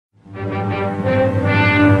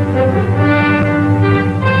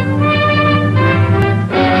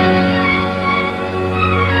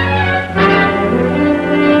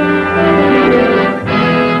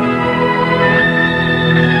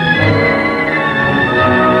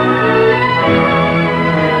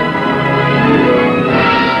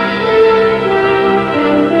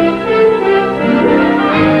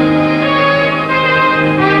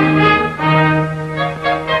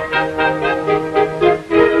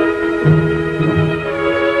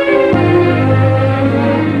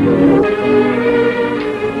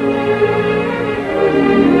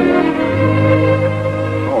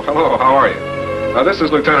This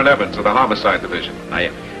is Lieutenant Evans of the Homicide Division.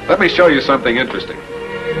 Hiya. Let me show you something interesting.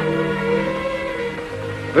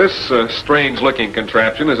 This strange-looking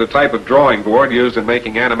contraption is a type of drawing board used in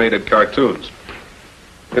making animated cartoons.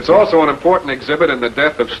 It's also an important exhibit in the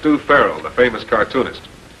death of Stu Farrell, the famous cartoonist.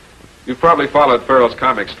 You've probably followed Farrell's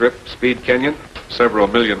comic strip, Speed Kenyon. Several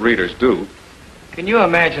million readers do. Can you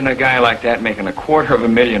imagine a guy like that making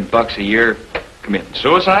 $250,000 a year committing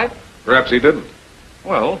suicide? Perhaps he didn't.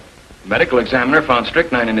 Well, the medical examiner found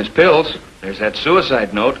strychnine in his pills. There's that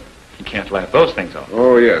suicide note. You can't laugh those things off.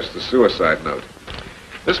 Oh, yes, the suicide note.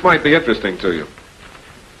 This might be interesting to you.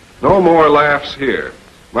 No more laughs here.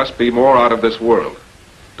 Must be more out of this world.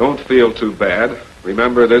 Don't feel too bad.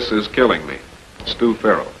 Remember, this is killing me. Stu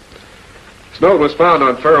Farrell. This note was found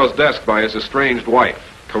on Farrell's desk by his estranged wife,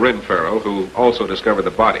 Corinne Farrell, who also discovered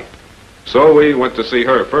the body. So we went to see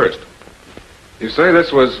her first. You say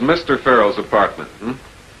this was Mr. Farrell's apartment, hmm?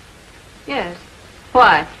 Yes.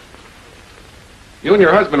 Why? You and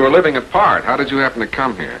your husband were living apart. How did you happen to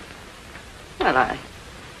come here? Well,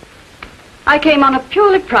 I came on a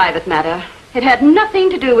purely private matter. It had nothing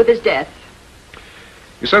to do with his death.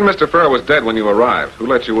 You said Mr. Farrell was dead when you arrived. Who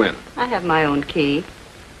let you in? I have my own key.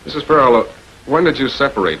 Mrs. Farrell, when did you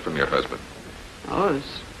separate from your husband? Oh, it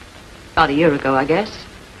was about a year ago, I guess.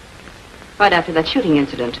 Right after that shooting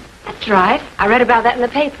incident. That's right. I read about that in the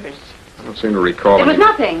papers. I don't seem to recall It was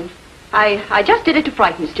nothing. I just did it to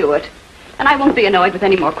frighten Stuart. And I won't be annoyed with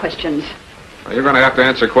any more questions. Well, you're going to have to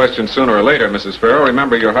answer questions sooner or later, Mrs. Farrell.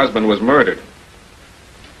 Remember, your husband was murdered.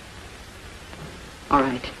 All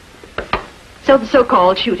right. So the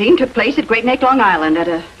so-called shooting took place at Great Neck, Long Island, at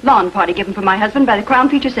a lawn party given for my husband by the Crown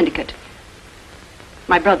Feature Syndicate.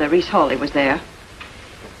 My brother, Reese Hawley, was there.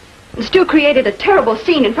 And Stu created a terrible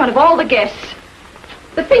scene in front of all the guests.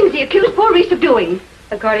 The things he accused poor Reese of doing.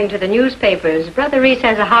 According to the newspapers, Brother Reese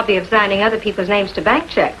has a hobby of signing other people's names to bank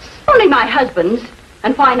checks. Only my husband's.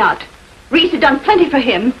 And why not? Reese had done plenty for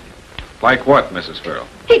him. Like what, Mrs. Farrell?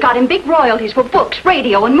 He got him big royalties for books,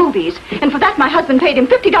 radio, and movies. And for that, my husband paid him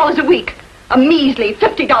 $50 a week. A measly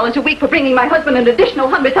 $50 a week for bringing my husband an additional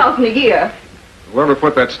 $100,000 a year. Whoever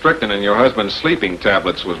put that strychnine in your husband's sleeping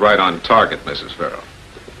tablets was right on target, Mrs. Farrell.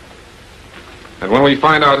 And when we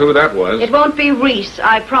find out who that was... It won't be Reese,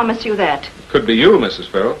 I promise you that. Could be you, Mrs.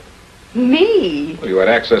 Farrell. Me? Well, you had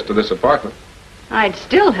access to this apartment. I'd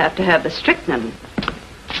still have to have the strychnine.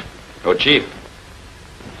 Oh, Chief.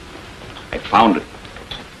 I found it.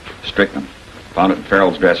 Strychnine. Found it in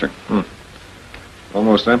Farrell's dresser.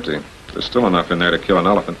 Almost empty. There's still enough in there to kill an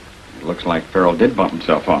elephant. It looks like Farrell did bump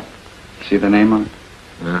himself off. See the name on it?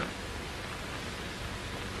 Yeah.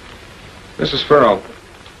 Mrs. Farrell,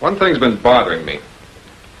 one thing's been bothering me.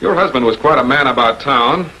 Your husband was quite a man about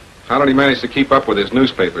town. How did he manage to keep up with his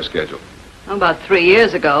newspaper schedule? About 3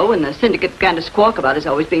 years ago, when the syndicate began to squawk about his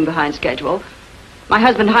always being behind schedule, my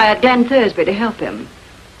husband hired Dan Thursby to help him.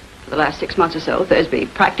 For the last 6 months or so, Thursby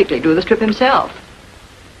practically drew the strip himself.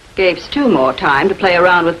 Gave Stu more time to play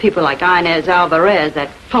around with people like Inez Alvarez,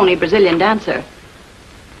 that phony Brazilian dancer.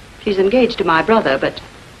 She's engaged to my brother, but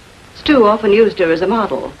Stu often used her as a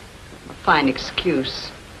model. A fine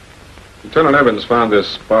excuse. Lieutenant Evans found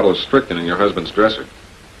this bottle of strychnine in your husband's dresser.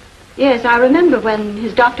 Yes, I remember when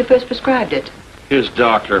his doctor first prescribed it. His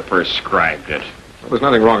doctor prescribed it. Well, there's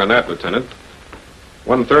nothing wrong on that, Lieutenant.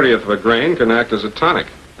 1/30 of a grain can act as a tonic.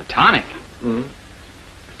 A tonic? A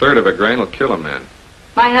third of a grain will kill a man.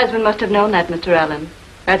 My husband must have known that, Mr. Allen.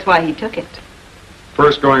 That's why he took it.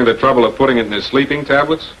 First going to the trouble of putting it in his sleeping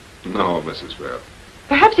tablets? No, Mrs. Farrell.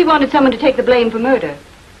 Perhaps he wanted someone to take the blame for murder.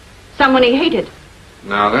 Someone he hated.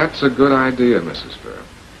 Now, that's a good idea, Mrs. Farrell.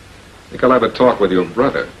 I think I'll have a talk with your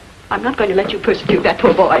brother. I'm not going to let you persecute that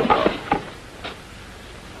poor boy.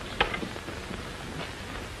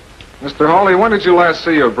 Mr. Hawley, when did you last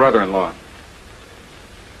see your brother-in-law?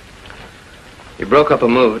 He broke up a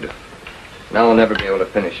mood. Now I'll never be able to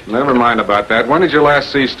finish it. Never mind about that. When did you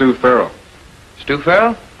last see Stu Farrell? Stu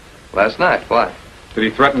Farrell? Last night. Why? Did he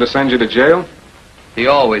threaten to send you to jail? He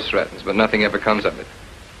always threatens, but nothing ever comes of it.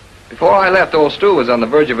 Before I left, old Stu was on the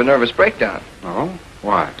verge of a nervous breakdown. Oh?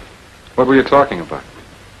 Why? What were you talking about?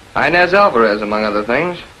 Inez Alvarez, among other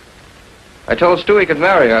things. I told Stu he could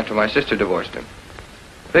marry her after my sister divorced him.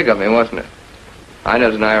 Big of me, wasn't it?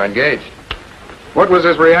 Inez and I are engaged. What was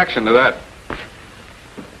his reaction to that?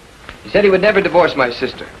 He said he would never divorce my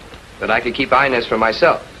sister, that I could keep Inez for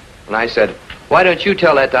myself. And I said, why don't you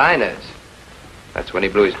tell that to Inez? That's when he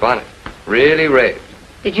blew his bonnet. Really raved.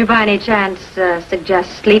 Did you by any chance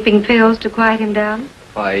suggest sleeping pills to quiet him down?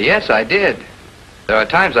 Why, yes, I did. There are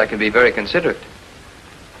times I can be very considerate.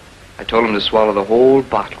 I told him to swallow the whole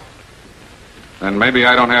bottle. Then maybe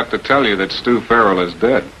I don't have to tell you that Stu Farrell is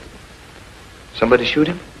dead. Somebody shoot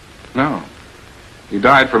him? No. He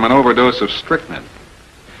died from an overdose of strychnine.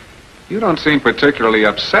 You don't seem particularly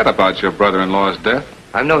upset about your brother-in-law's death.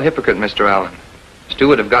 I'm no hypocrite, Mr. Allen. Stu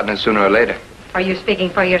would have gotten it sooner or later. Are you speaking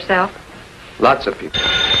for yourself? Lots of people.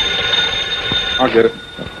 I'll get it.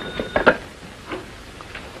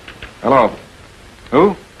 Hello.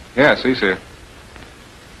 Who? Yes, he's here.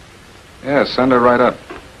 Yes, send her right up.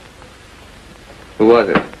 Who was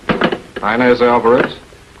it? Inez Alvarez?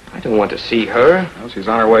 I don't want to see her. Well, she's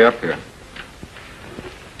on her way up here.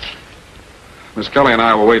 Miss Kelly and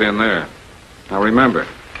I will wait in there. Now remember,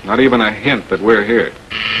 not even a hint that we're here.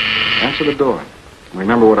 Answer the door.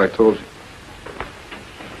 Remember what I told you.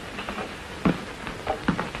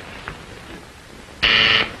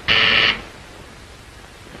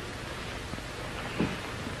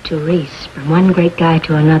 To Reese, from one great guy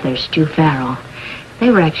to another, Stu Farrell. They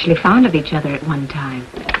were actually fond of each other at one time.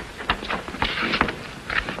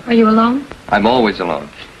 Are you alone? I'm always alone.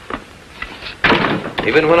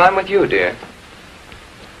 Even when I'm with you, dear.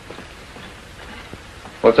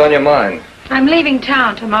 What's on your mind? I'm leaving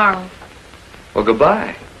town tomorrow. Well,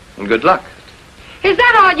 goodbye. And good luck. Is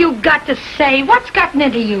that all you got to say? What's gotten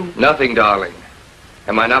into you? Nothing, darling.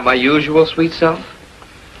 Am I not my usual sweet self?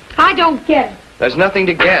 I don't get it. There's nothing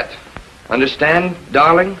to get. Understand,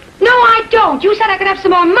 darling? No, I don't. You said I could have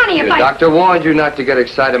some more money if The doctor warned you not to get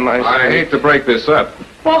excited, my I hate to break this up.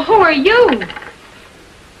 Well, who are you?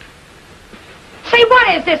 Say,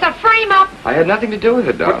 what is this, a frame-up? I had nothing to do with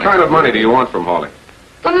it, darling. What kind of money do you want from Hawley?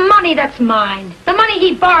 The money that's mine. The money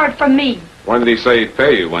he borrowed from me. When did he say he'd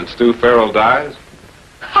pay you? When Stu Farrell dies?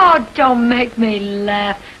 Oh, don't make me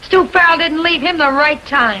laugh. Stu Farrell didn't leave him the right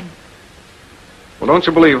time. Well, don't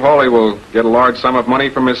you believe Hawley will get a large sum of money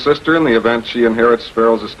from his sister in the event she inherits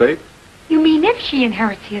Farrell's estate? You mean if she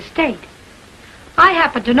inherits the estate? I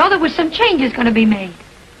happen to know there was some changes going to be made.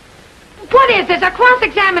 What is this, a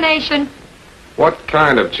cross-examination? What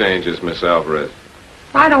kind of changes, Miss Alvarez?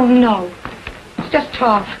 I don't know. It's just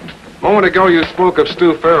talk. A moment ago, you spoke of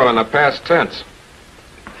Stu Farrell in the past tense.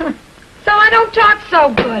 So I don't talk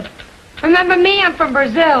so good. Remember me? I'm from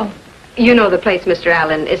Brazil. You know the place, Mr.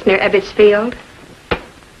 Allen. It's near Ebbets Field.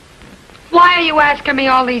 Why are you asking me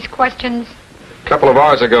all these questions? A couple of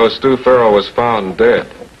hours ago, Stu Farrell was found dead.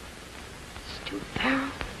 Stu Farrell?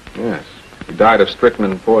 Yes. He died of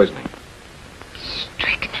strychnine poisoning.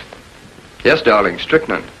 Strychnine? Yes, darling,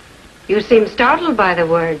 strychnine. You seem startled by the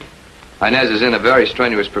word. Inez is in a very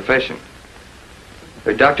strenuous profession.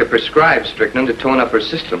 Her doctor prescribed strychnine to tone up her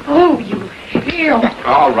system. Oh, you hell.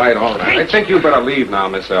 All right, all right. I think you better leave now,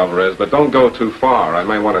 Miss Alvarez, but don't go too far. I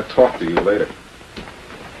may want to talk to you later.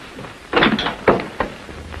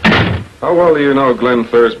 How well do you know Glenn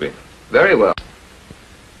Thursby? Very well.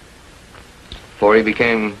 Before he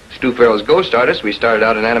became Stu Farrell's ghost artist, we started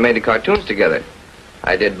out in animated cartoons together.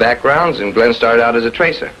 I did backgrounds, and Glenn started out as a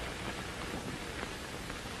tracer.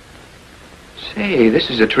 Say, this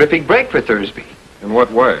is a terrific break for Thursby. In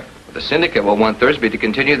what way? The syndicate will want Thursby to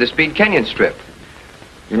continue the Speed Canyon strip.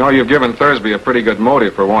 You know, you've given Thursby a pretty good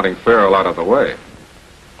motive for wanting Farrell out of the way.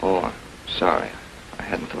 Oh, I'm sorry. I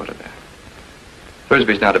hadn't thought of that.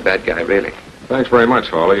 Thursby's not a bad guy, really. Thanks very much,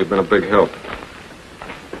 Hawley. You've been a big help.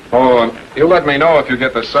 Oh, you let me know if you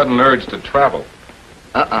get the sudden urge to travel.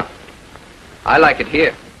 I like it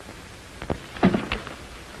here.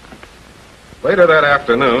 Later that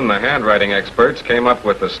afternoon, the handwriting experts came up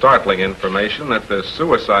with the startling information that the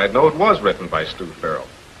suicide note was written by Stu Farrell,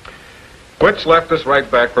 which left us right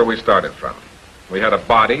back where we started from. We had a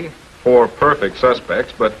body, 4 perfect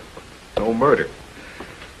suspects, but no murder.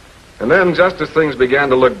 And then, just as things began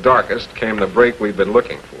to look darkest, came the break we'd been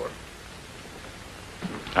looking for.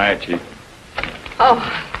 Hi, Chief.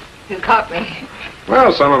 Oh, you caught me.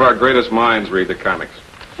 Well, some of our greatest minds read the comics.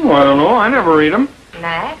 Oh, I don't know. I never read them.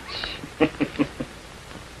 Natch?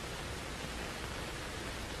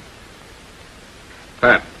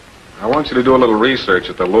 Pat, I want you to do a little research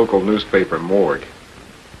at the local newspaper morgue.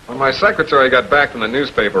 When my secretary got back from the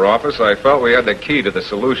newspaper office, I felt we had the key to the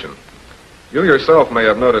solution. You yourself may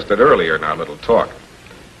have noticed it earlier in our little talk.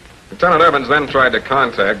 Lieutenant Evans then tried to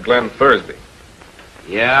contact Glenn Thursby.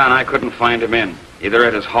 Yeah, and I couldn't find him either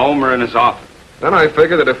at his home or in his office. Then I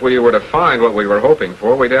figured that if we were to find what we were hoping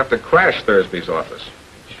for, we'd have to crash Thursby's office.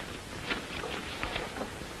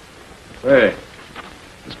 Hey,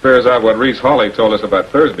 this bears out what Reese Hawley told us about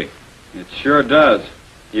Thursby. It sure does.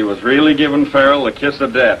 He was really giving Farrell the kiss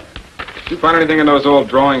of death. Did you find anything in those old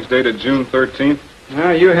drawings dated June 13th?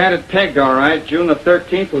 Well, you had it pegged all right. June the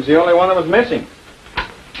 13th was the only one that was missing.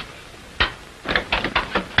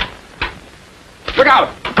 Look out!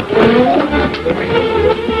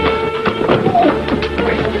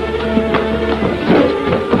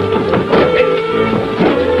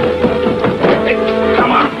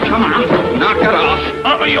 Come on. Knock it off.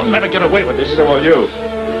 Oh, you'll never get away with this. So will you.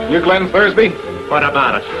 You Glenn Thursby? What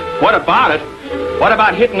about it? What about it? What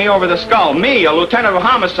about hitting me over the skull? Me, a lieutenant of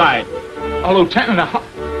homicide. A lieutenant of...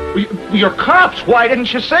 You're cops. Why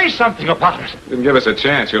didn't you say something about it? Didn't give us a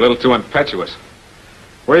chance. You're a little too impetuous.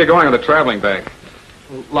 Where are you going with the traveling bag?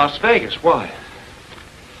 Las Vegas. Why?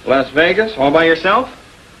 Las Vegas? All by yourself?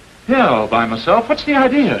 Yeah, all by myself. What's the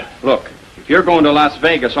idea? Look, if you're going to Las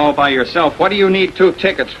Vegas all by yourself, what do you need 2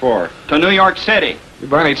 tickets for? To New York City? You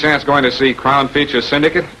by any chance going to see Crown Feature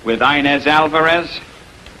Syndicate? With Inez Alvarez?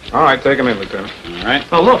 All right, take him in, Lieutenant. All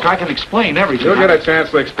right. Well, look, I can explain everything. You'll get a chance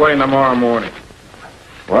to explain tomorrow morning.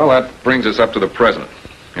 Well, that brings us up to the present.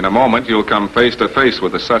 In a moment, you'll come face to face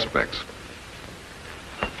with the suspects.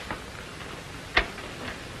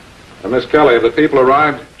 Miss Kelly, have the people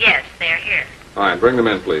arrived? Yes, they're here. All right, bring them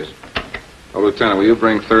in, please. Oh, Lieutenant, will you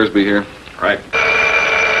bring Thursby here? Right.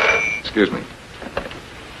 Excuse me.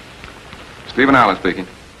 Stephen Allen speaking.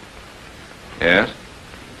 Yes?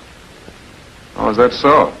 Oh, is that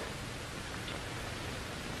so?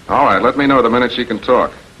 All right, let me know the minute she can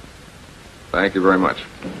talk. Thank you very much.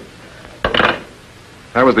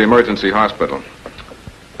 That was the emergency hospital.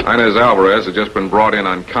 Inez Alvarez had just been brought in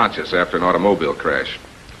unconscious after an automobile crash.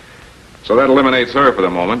 So that eliminates her for the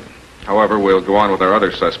moment. However, we'll go on with our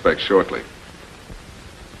other suspects shortly.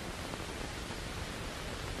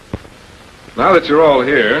 Now that you're all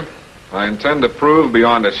here, I intend to prove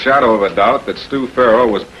beyond a shadow of a doubt that Stu Farrell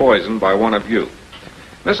was poisoned by one of you.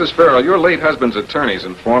 Mrs. Farrell, your late husband's attorneys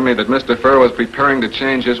informed me that Mr. Farrell was preparing to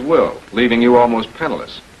change his will, leaving you almost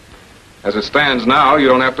penniless. As it stands now, you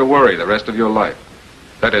don't have to worry the rest of your life.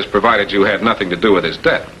 That is, provided you had nothing to do with his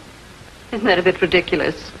death. Isn't that a bit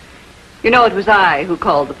ridiculous? You know, it was I who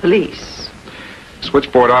called the police.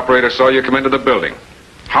 Switchboard operator saw you come into the building.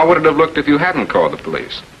 How would it have looked if you hadn't called the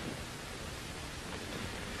police?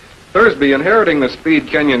 Thursby, inheriting the Speed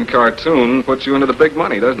Kenyon cartoon puts you into the big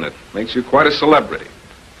money, doesn't it? Makes you quite a celebrity.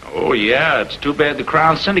 Oh, yeah, it's too bad the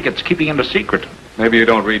Crown Syndicate's keeping it a secret. Maybe you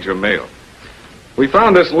don't read your mail. We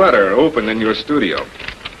found this letter open in your studio.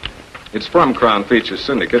 It's from Crown Feature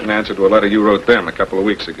Syndicate in answer to a letter you wrote them a couple of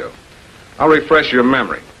weeks ago. I'll refresh your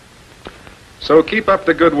memory. So keep up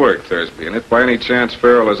the good work, Thursby, and if by any chance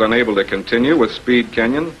Farrell is unable to continue with Speed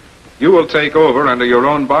Kenyon, you will take over under your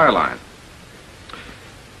own byline.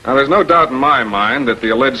 Now, there's no doubt in my mind that the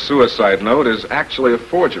alleged suicide note is actually a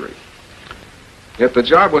forgery. Yet the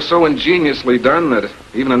job was so ingeniously done that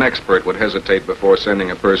even an expert would hesitate before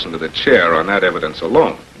sending a person to the chair on that evidence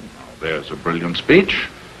alone. There's a brilliant speech.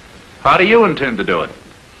 How do you intend to do it?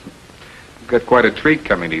 You've got quite a treat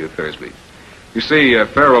coming to you, Thursby. You see,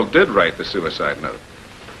 Farrell did write the suicide note.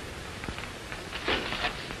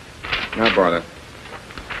 Now, Barr,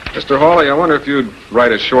 Mr. Hawley, I wonder if you'd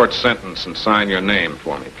write a short sentence and sign your name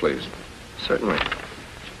for me, please. Certainly.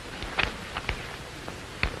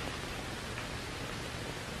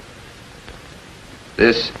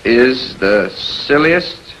 This is the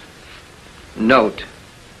silliest note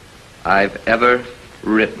I've ever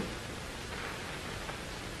written.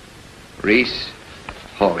 Reese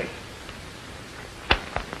Hawley.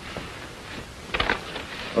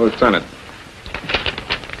 Lieutenant,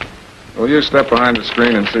 will you step behind the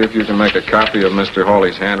screen and see if you can make a copy of Mr.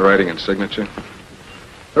 Hawley's handwriting and signature?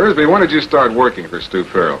 Thursby, when did you start working for Stu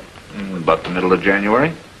Farrell? About the middle of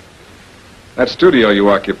January. That studio you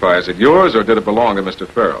occupy, is it yours or did it belong to Mr.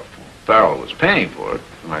 Farrell? Farrell was paying for it.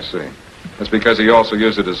 I see. That's because he also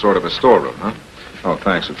used it as sort of a storeroom, huh? Oh,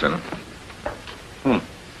 thanks, Lieutenant.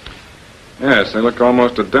 Yes, they look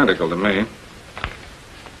almost identical to me.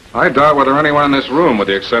 I doubt whether anyone in this room, with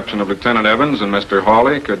the exception of Lieutenant Evans and Mr.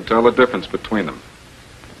 Hawley, could tell the difference between them.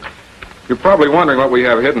 You're probably wondering what we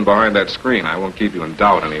have hidden behind that screen. I won't keep you in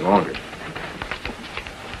doubt any longer.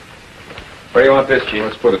 Where do you want this, Chief?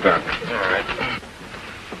 Let's put it down. All right.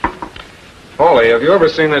 Hawley, have you ever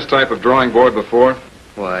seen this type of drawing board before?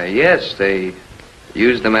 Why, yes, they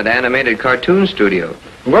used them at Animated Cartoon Studio.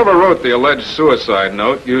 Whoever wrote the alleged suicide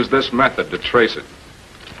note used this method to trace it.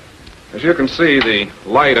 As you can see, the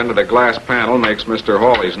light under the glass panel makes Mr.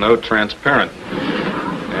 Hawley's note transparent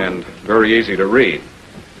and very easy to read.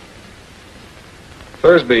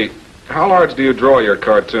 Thursby, how large do you draw your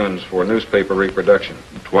cartoons for newspaper reproduction?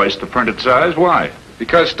 Twice the printed size. Why?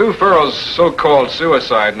 Because Stu Farrell's so-called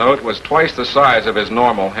suicide note was twice the size of his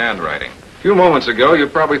normal handwriting. A few moments ago, you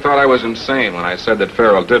probably thought I was insane when I said that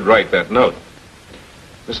Farrell did write that note.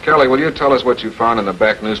 Miss Kelly, will you tell us what you found in the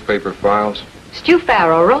back newspaper files? Stu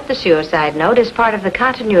Farrell wrote the suicide note as part of the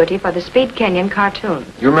continuity for the Speed Kenyon cartoon.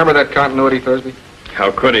 You remember that continuity, Thursby?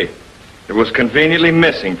 How could he? It was conveniently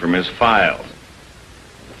missing from his files.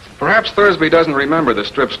 Perhaps Thursby doesn't remember the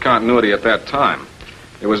strip's continuity at that time.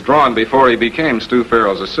 It was drawn before he became Stu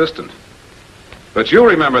Farrell's assistant. But you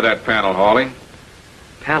remember that panel, Hawley.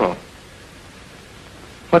 Panel?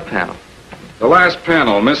 What panel? The last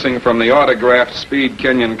panel missing from the autographed Speed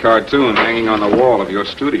Kenyon cartoon hanging on the wall of your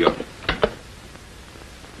studio.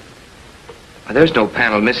 There's no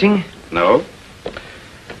panel missing. No?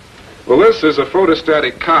 Well, this is a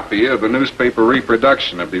photostatic copy of the newspaper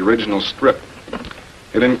reproduction of the original strip.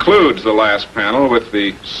 It includes the last panel with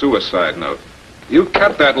the suicide note. You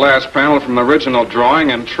cut that last panel from the original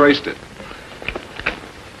drawing and traced it.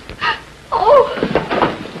 Oh!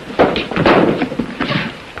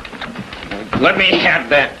 Let me have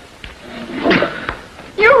that.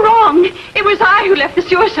 You're wrong. It was I who left the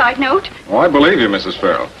suicide note. Oh, I believe you, Mrs.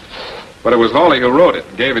 Farrell. But it was Hawley who wrote it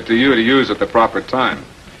and gave it to you to use at the proper time.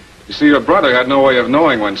 You see, your brother had no way of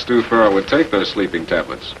knowing when Stu Farrell would take those sleeping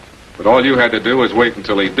tablets. But all you had to do was wait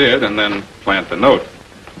until he did and then plant the note.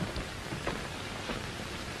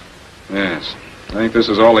 Yes. I think this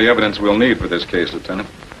is all the evidence we'll need for this case, Lieutenant.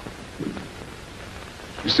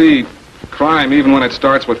 You see, crime, even when it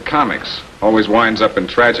starts with comics, always winds up in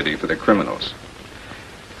tragedy for the criminals.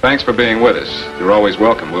 Thanks for being with us. You're always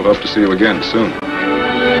welcome. We'll hope to see you again soon.